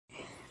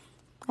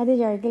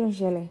Adéjàre, kí ló ń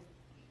ṣẹlẹ̀?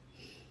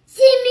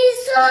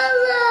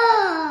 Simisola.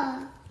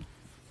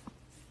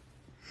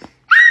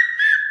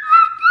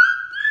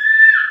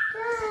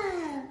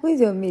 Who is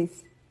your mate?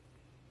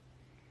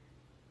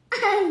 I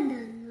don't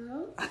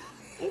know.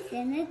 It's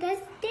in the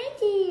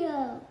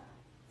studio.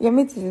 Your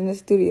mate is in the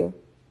studio.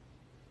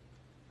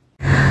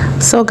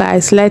 So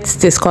guys, let's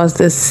discuss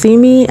this.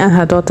 Simi and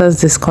her daughter's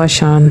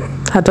discussion.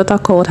 Her daughter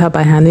called her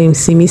by her name,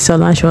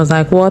 Simisola, and she was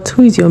like, what?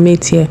 Who is your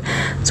mate here?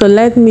 So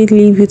let me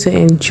leave you to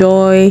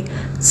enjoy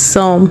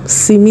some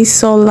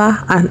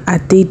Simisola and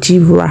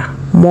Adejira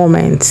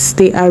moments.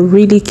 They are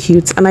really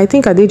cute. And I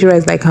think Adejira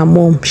is like her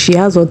mom. She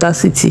has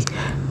audacity.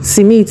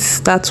 Simi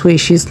is that way.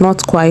 She's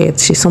not quiet.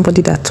 She's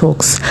somebody that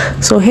talks.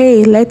 So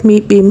hey, let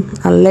me beam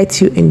and let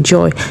you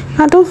enjoy.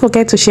 And don't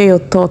forget to share your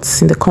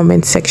thoughts in the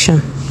comment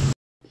section.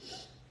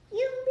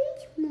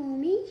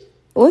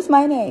 What's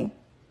my name?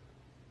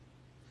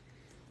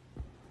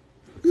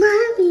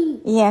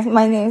 Mommy. Yes,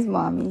 my name is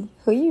Mommy.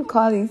 Who are you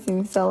calling,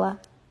 Simisola?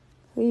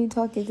 Who are you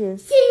talking to? I'm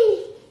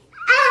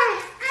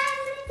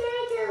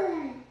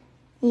Adejira.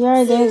 You're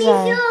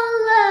Adejira.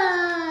 Simisola.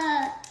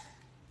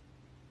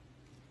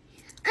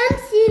 I'm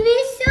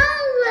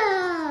Simisola.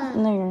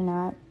 No, you're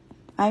not.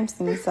 I'm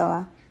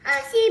Simisola.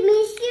 I'm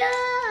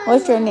Simisola.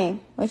 What's your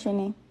name? What's your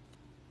name?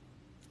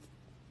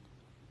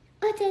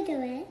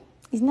 Adejira.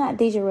 It's not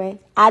Adejire.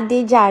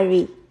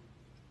 Adejare.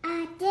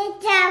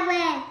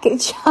 Adejira. Good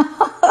job.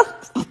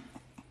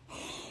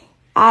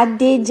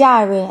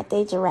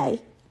 Adejare.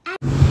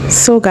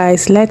 So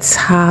guys, let's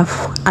have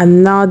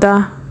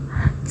another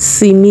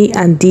Simi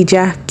and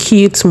Dija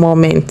cute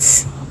moment.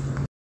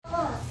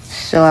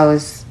 So I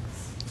was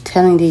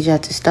telling Dija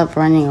to stop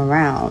running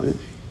around.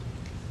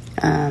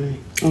 And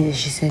then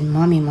she said,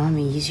 Mommy,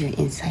 use your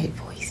inside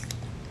voice.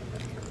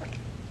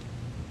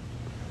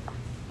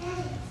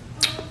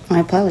 I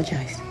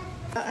apologize.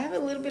 I have a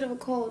little bit of a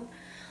cold,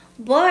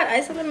 but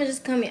I said let me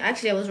just come in.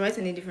 Actually, I was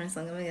writing a different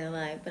song, I'm not gonna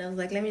lie, but I was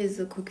like, let me just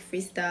do a quick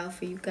freestyle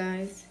for you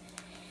guys,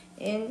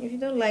 and if you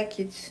don't like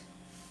it,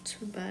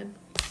 too bad.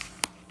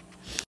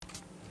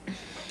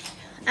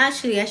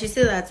 Actually, I should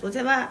say that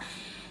whatever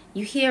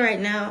you hear right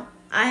now,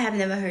 I have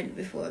never heard it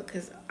before,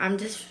 because I'm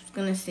just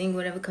gonna sing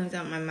whatever comes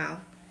out of my mouth.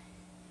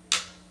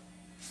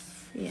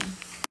 Yeah.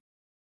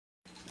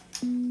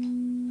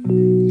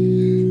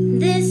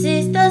 This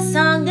is the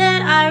song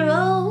that I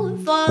wrote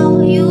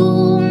for you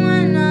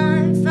when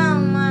I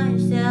found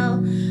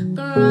myself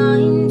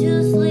crying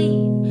to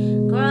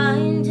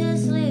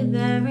sleep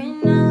every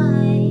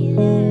night,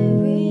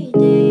 every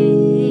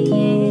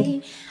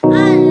day.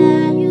 I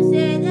let you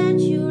say that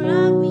you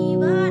love me,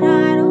 but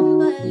I don't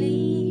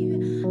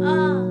believe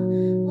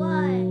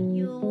what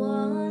you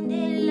want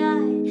to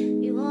lie.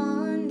 You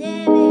want to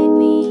make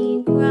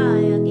me cry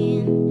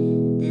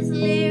again. These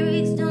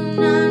lyrics do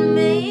not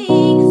make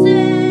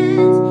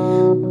sense,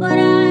 but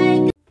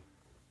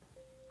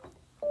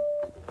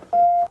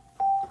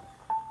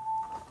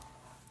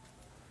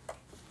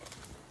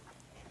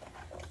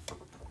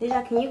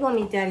Deja, can you go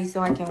meet Daddy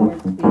so I can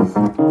work, please?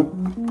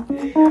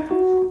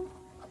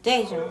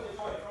 Deja,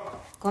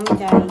 go meet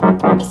Daddy.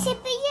 It's a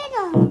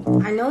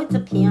piano. I know it's a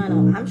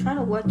piano. I'm trying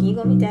to work. Can you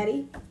go meet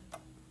Daddy?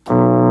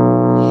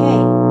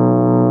 Hey,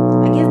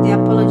 I guess the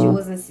apology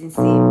wasn't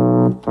sincere.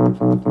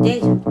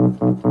 Deja,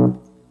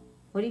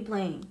 what are you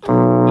playing?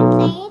 I'm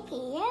playing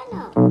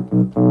piano.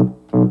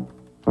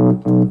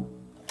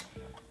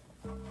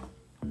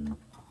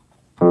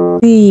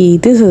 See,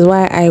 this is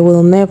why I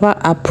will never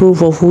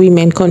approve of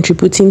women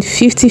contributing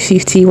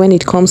 50-50 when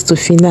it comes to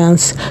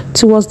finance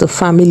towards the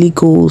family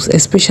goals,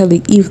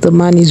 especially if the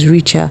man is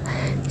richer.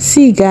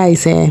 See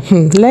guys,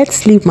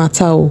 let's leave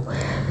matter.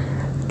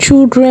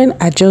 Children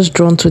are just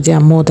drawn to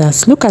their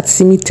mothers. Look at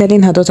Simi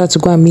telling her daughter to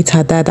go and meet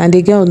her dad, and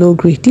the girl no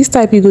agree. This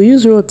type you go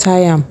use road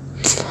tie am.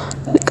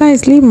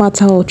 Guys, leave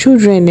matter.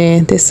 Children,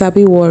 they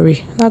sabi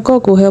worry. Now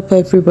God go help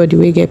everybody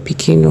we get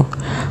picking.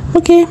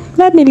 Okay,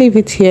 let me leave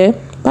it here.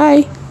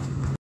 Bye.